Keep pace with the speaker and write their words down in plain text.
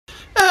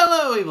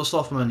Evil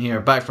Slothman here,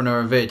 back for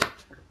another vid.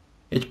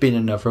 It's been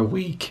another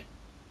week.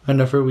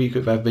 Another week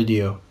without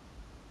video.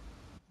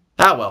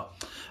 Ah well.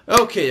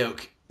 Okay.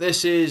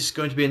 This is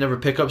going to be another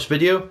pickups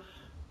video,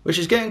 which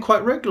is getting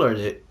quite regular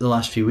the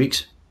last few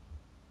weeks.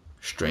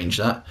 Strange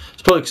that.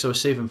 It's probably because I was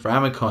saving for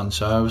Amicon,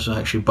 so I was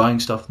actually buying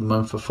stuff the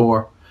month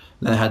before.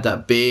 And then I had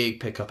that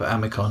big pickup at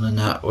Amicon and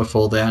that with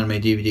all the anime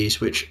DVDs,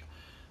 which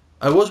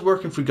I was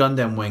working for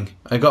Gundam Wing.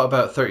 I got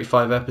about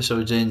 35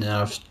 episodes in and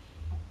I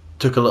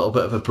took a little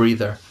bit of a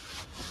breather.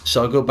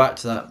 So I'll go back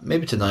to that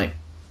maybe tonight.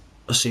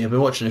 Let's see, I've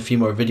been watching a few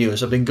more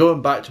videos. I've been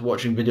going back to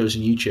watching videos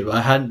on YouTube. I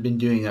hadn't been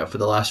doing that for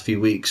the last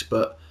few weeks,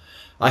 but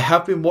I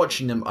have been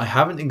watching them. I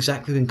haven't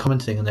exactly been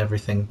commenting on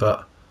everything,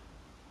 but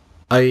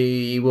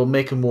I will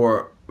make a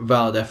more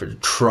valid effort to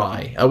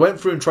try. I went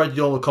through and tried to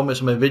do all the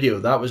comments on my video.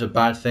 That was a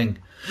bad thing.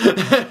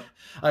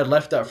 I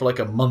left that for like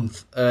a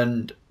month,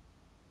 and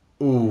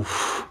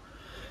oof,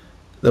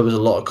 there was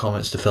a lot of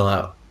comments to fill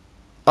out.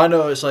 I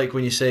know it's like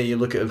when you say you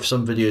look at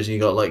some videos and you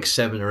got like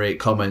 7 or 8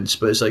 comments,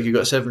 but it's like you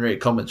got 7 or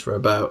 8 comments for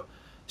about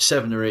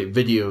 7 or 8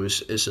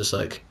 videos. It's just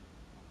like,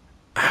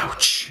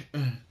 ouch.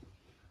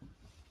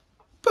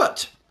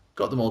 But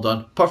got them all done,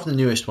 apart from the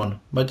newest one.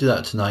 Might do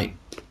that tonight.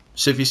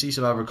 So if you see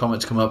some other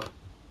comments come up,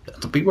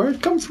 that'll be where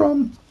it comes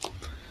from.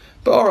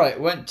 But alright,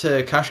 went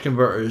to Cash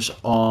Converters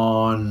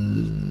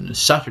on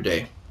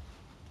Saturday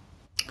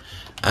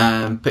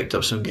and picked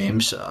up some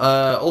games.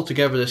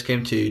 Altogether this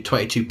came to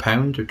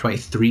 £22 or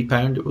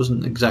 £23. It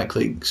wasn't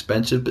exactly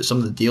expensive, but some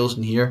of the deals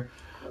in here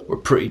were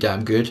pretty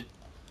damn good.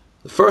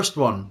 The first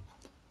one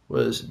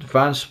was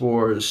Advance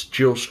Wars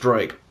Dual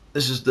Strike.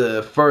 This is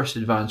the first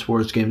Advance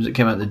Wars games that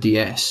came out on the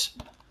DS.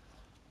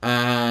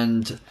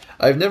 And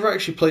I've never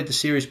actually played the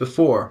series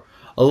before.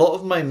 A lot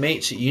of my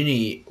mates at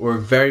uni were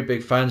very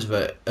big fans of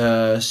it.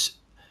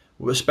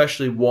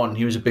 Especially one,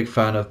 he was a big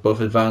fan of both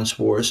Advance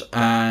Wars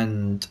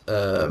and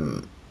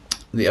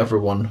the other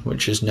one,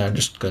 which is now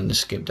just going to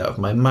skip out of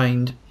my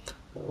mind.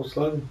 What's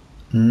that?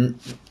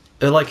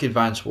 I like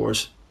Advance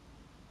Wars.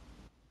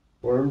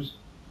 Worms?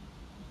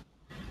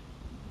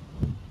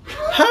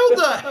 How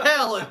the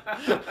hell?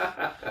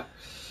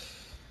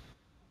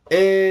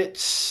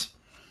 It's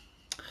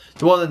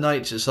the one of the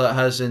knights that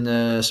has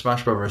in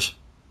Smash Brothers.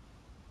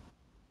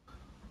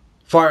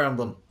 Fire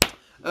Emblem.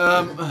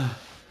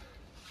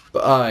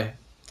 But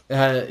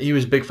he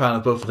was a big fan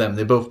of both of them.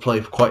 They both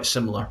play quite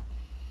similar.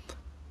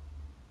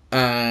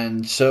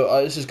 And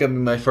so this is going to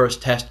be my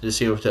first test to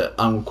see what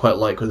I'm quite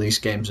like with these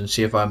games and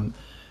see if I'm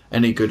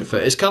any good at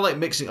it. It's kind of like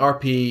mixing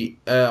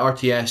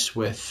RTS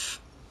with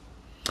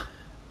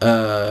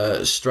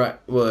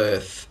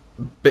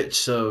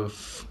bits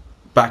of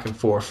back and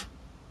forth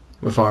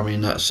with army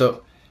and that.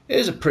 So it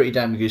is a pretty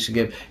damn decent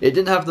game. It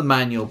didn't have the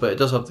manual, but it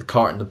does have the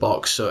cart in the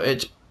box, so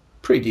it's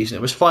pretty decent.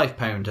 It was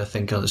 £5, I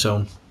think, on its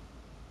own.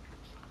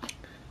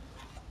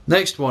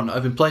 Next one,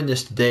 I've been playing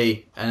this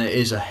today, and it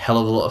is a hell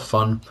of a lot of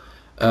fun.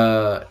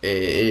 It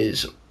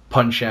is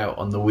Punch Out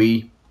on the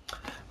Wii.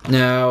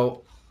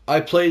 Now, I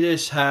play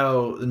this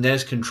how the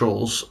NES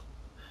controls.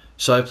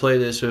 So I play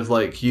this with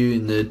like you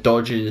and the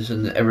dodges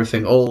and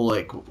everything, all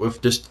like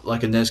with just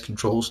like a NES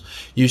controls.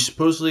 You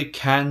supposedly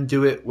can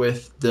do it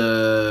with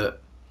the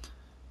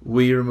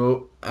Wii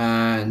remote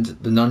and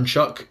the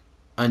nunchuck,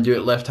 and do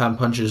it left hand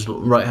punches,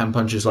 right hand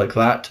punches like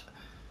that,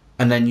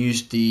 and then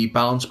use the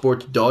balance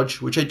board to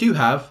dodge, which I do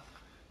have.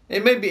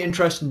 It may be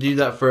interesting to do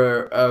that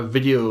for a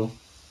video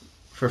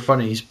for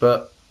funnies,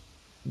 but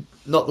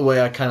not the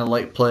way I kind of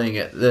like playing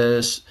it.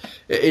 It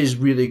is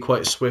really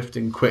quite swift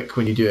and quick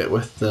when you do it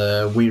with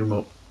the Wii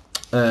remote,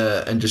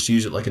 and just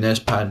use it like an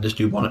S-pad. Just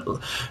do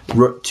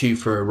 2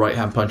 for right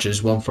hand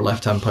punches, 1 for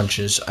left hand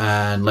punches,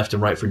 and left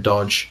and right for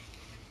dodge,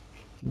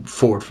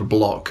 forward for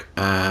block,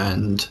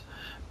 and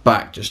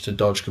back just to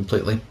dodge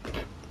completely.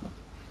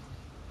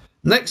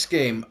 Next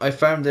game, I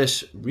found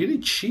this really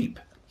cheap,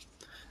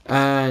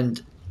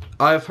 and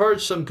I've heard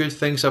some good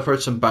things, I've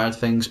heard some bad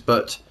things,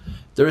 but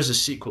there is a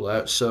sequel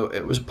out, so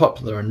it was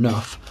popular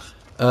enough.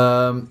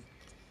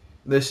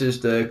 This is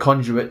the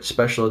Conduit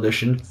Special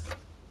Edition,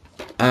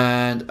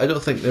 and I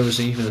don't think there was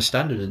even a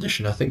standard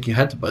edition. I think you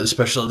had to buy the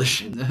special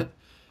edition.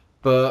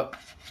 But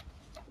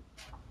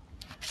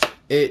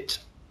it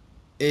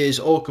is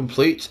all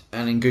complete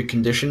and in good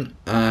condition,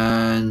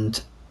 and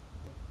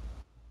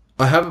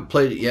I haven't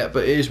played it yet,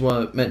 but it is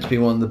meant to be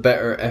one of the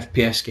better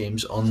FPS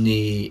games on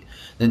the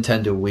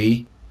Nintendo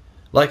Wii.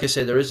 Like I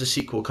said, there is a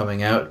sequel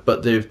coming out,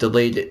 but they've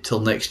delayed it till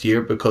next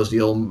year because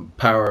the All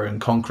Power and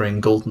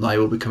Conquering GoldenEye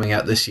will be coming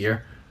out this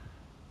year.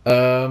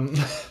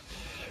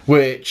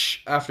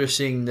 Which, after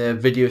seeing the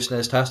video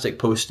Snestastic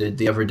posted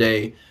the other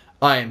day,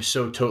 I am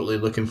so totally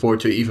looking forward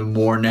to it even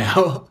more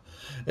now.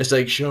 It's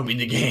like, show me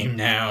the game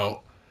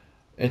now.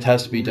 It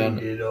has to be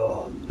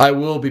done. I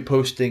will be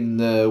posting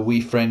the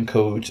Wii friend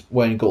code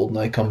when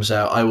GoldenEye comes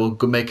out. I will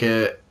go make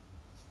an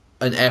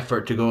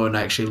effort to go and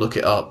actually look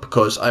it up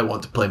because I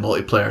want to play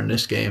multiplayer in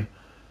this game.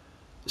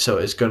 So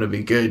it's going to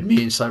be good.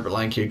 Me and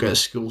cyberlankys are going to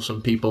school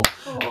some people.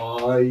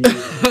 Oh,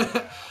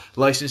 yeah.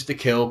 License to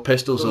kill,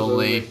 pistols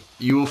only.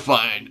 You will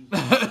find.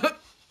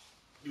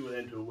 You will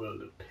into a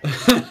world of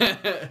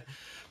pain.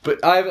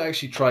 But I haven't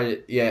actually tried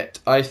it yet.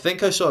 I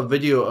think I saw a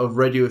video of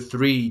Radio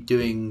 3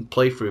 doing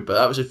playthrough, but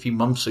that was a few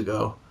months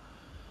ago.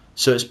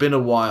 So it's been a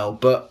while,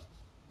 but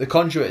the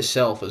Conduit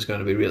itself is going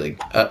to be really...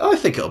 I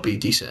think it'll be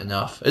decent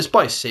enough. It's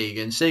by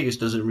Sega, and Sega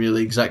doesn't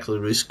really exactly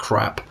release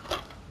crap.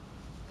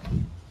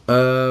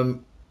 They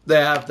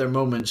have their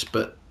moments,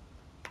 but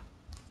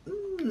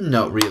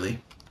not really.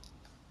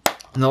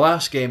 And the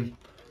last game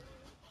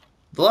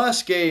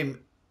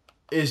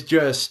is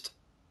just...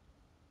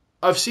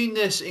 I've seen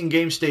this in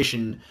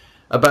GameStation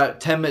about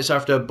 10 minutes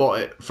after I bought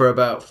it for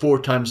about 4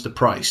 times the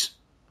price.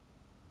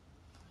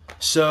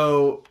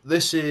 So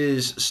this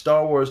is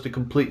Star Wars The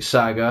Complete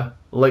Saga,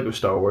 Lego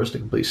Star Wars The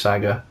Complete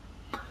Saga,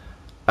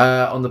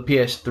 on the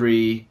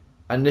PS3,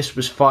 and this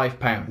was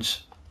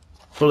 £5,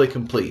 fully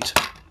complete.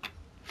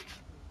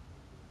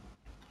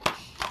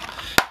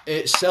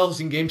 It sells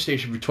in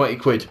GameStation for 20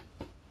 quid.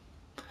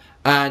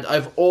 And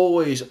I've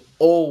always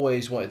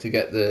wanted to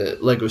get the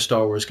Lego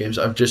Star Wars games.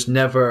 I've just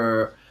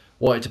never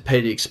wanted to pay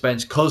the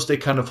expense because they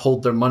kind of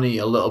hold their money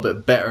a little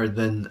bit better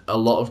than a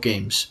lot of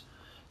games.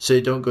 So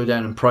they don't go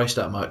down in price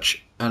that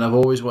much. And I've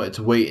always wanted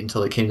to wait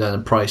until it came down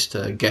in price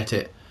to get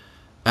it.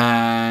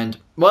 And,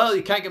 well,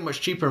 you can't get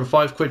much cheaper than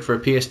 5 quid for a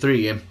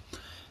PS3 game.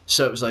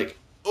 So it was like,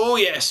 oh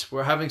yes,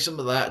 we're having some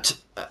of that.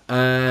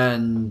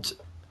 And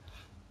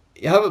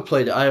you haven't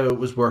played it. I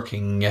was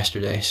working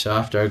yesterday, so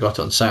after I got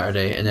it on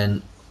Saturday, and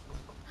then...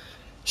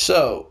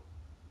 So,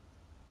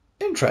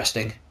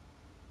 interesting.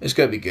 It's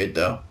going to be good,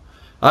 though.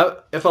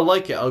 If I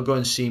like it, I'll go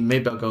and see.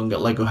 Maybe I'll go and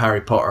get Lego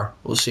Harry Potter.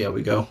 We'll see how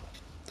we go.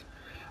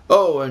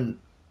 Oh, and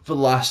for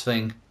the last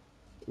thing,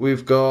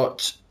 we've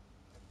got...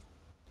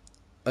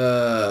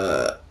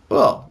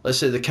 well, let's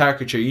say the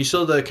caricature. You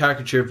saw the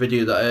caricature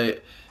video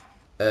that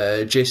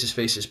Jace's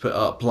Faces put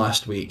up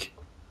last week.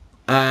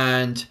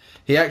 And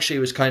he actually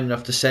was kind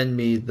enough to send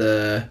me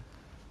the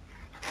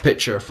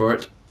picture for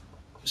it.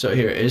 So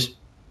here it is.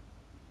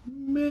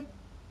 A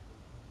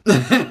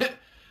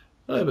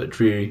little bit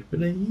dreary, but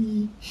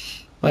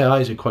my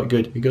eyes are quite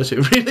good. It goes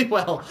it really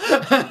well.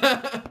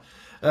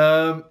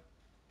 But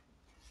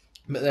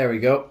there we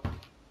go.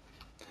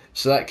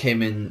 So that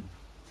came in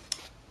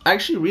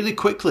actually really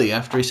quickly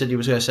after he said he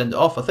was going to send it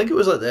off. I think it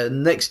was like the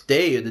next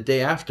day or the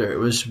day after. It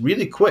was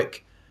really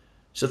quick.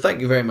 So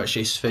thank you very much,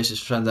 Jace's Faces,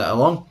 for sending that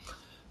along.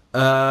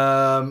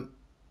 That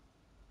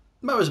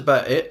was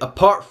about it.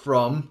 Apart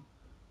from,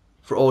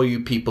 for all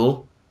you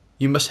people,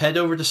 you must head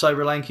over to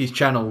cyberlankys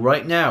channel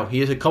right now. He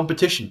has a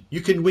competition.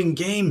 You can win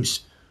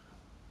games.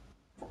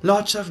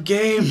 Lots of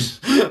games.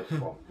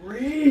 For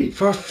free.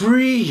 For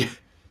free.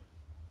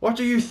 What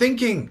are you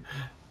thinking?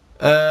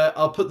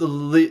 I'll put the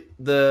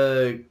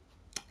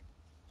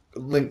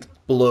link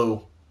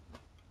below.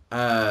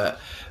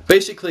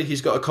 Basically,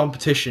 he's got a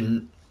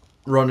competition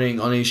running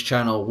on his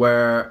channel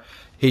where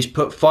he's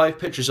put 5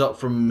 pictures up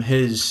from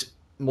his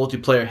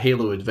multiplayer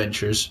Halo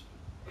adventures,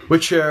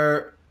 which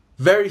are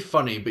very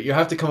funny, but you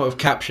have to come up with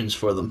captions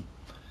for them.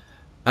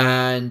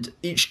 And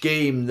each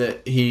game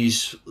that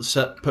he's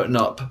putting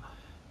up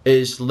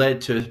is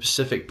led to a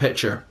specific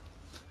picture.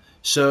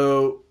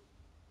 So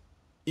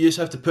you just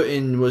have to put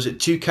in, was it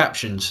 2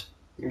 captions?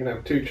 You're going to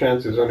have 2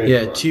 chances on each one.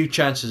 Yeah, 2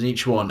 chances in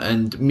each one,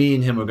 and me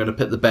and him are going to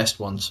pick the best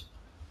ones.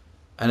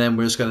 And then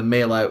we're just going to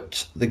mail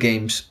out the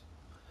games.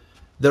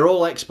 They're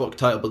all Xbox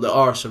titles, but there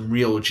are some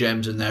real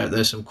gems in there.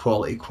 There's some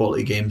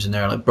quality games in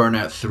there, like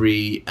Burnout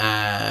 3,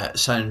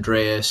 San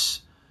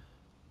Andreas,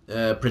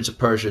 Prince of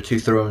Persia, Two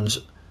Thrones,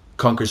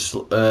 Conquer's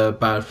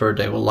Bad Fur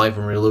Day, well, Live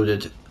and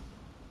Reloaded,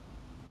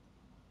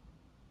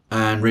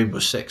 and Rainbow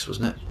Six,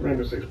 wasn't it?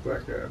 Rainbow Six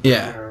Black,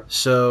 yeah.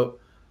 So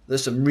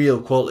there's some real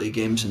quality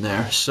games in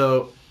there.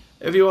 So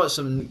if you want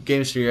some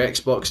games for your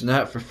Xbox and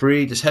that for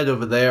free, just head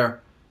over there.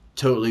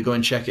 Totally go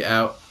and check it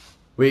out.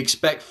 We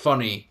expect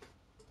funny.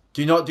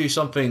 Do not do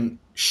something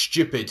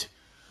stupid.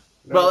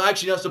 No. Well,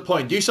 actually, that's the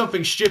point. Do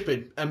something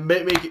stupid and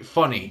make it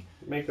funny.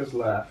 Make us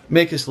laugh.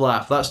 Make us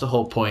laugh. That's the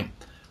whole point.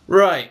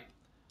 Right.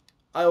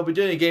 I will be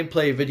doing a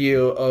gameplay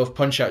video of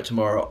Punch-Out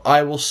tomorrow.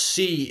 I will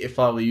see if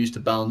I will use the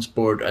balance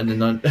board and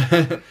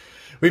then...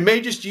 We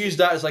may just use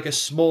that as like a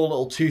small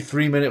little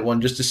 2-3 minute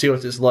one just to see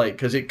what it's like,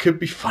 because it could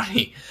be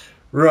funny.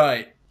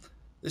 Right.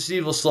 This is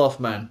Evil Sloth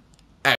Man.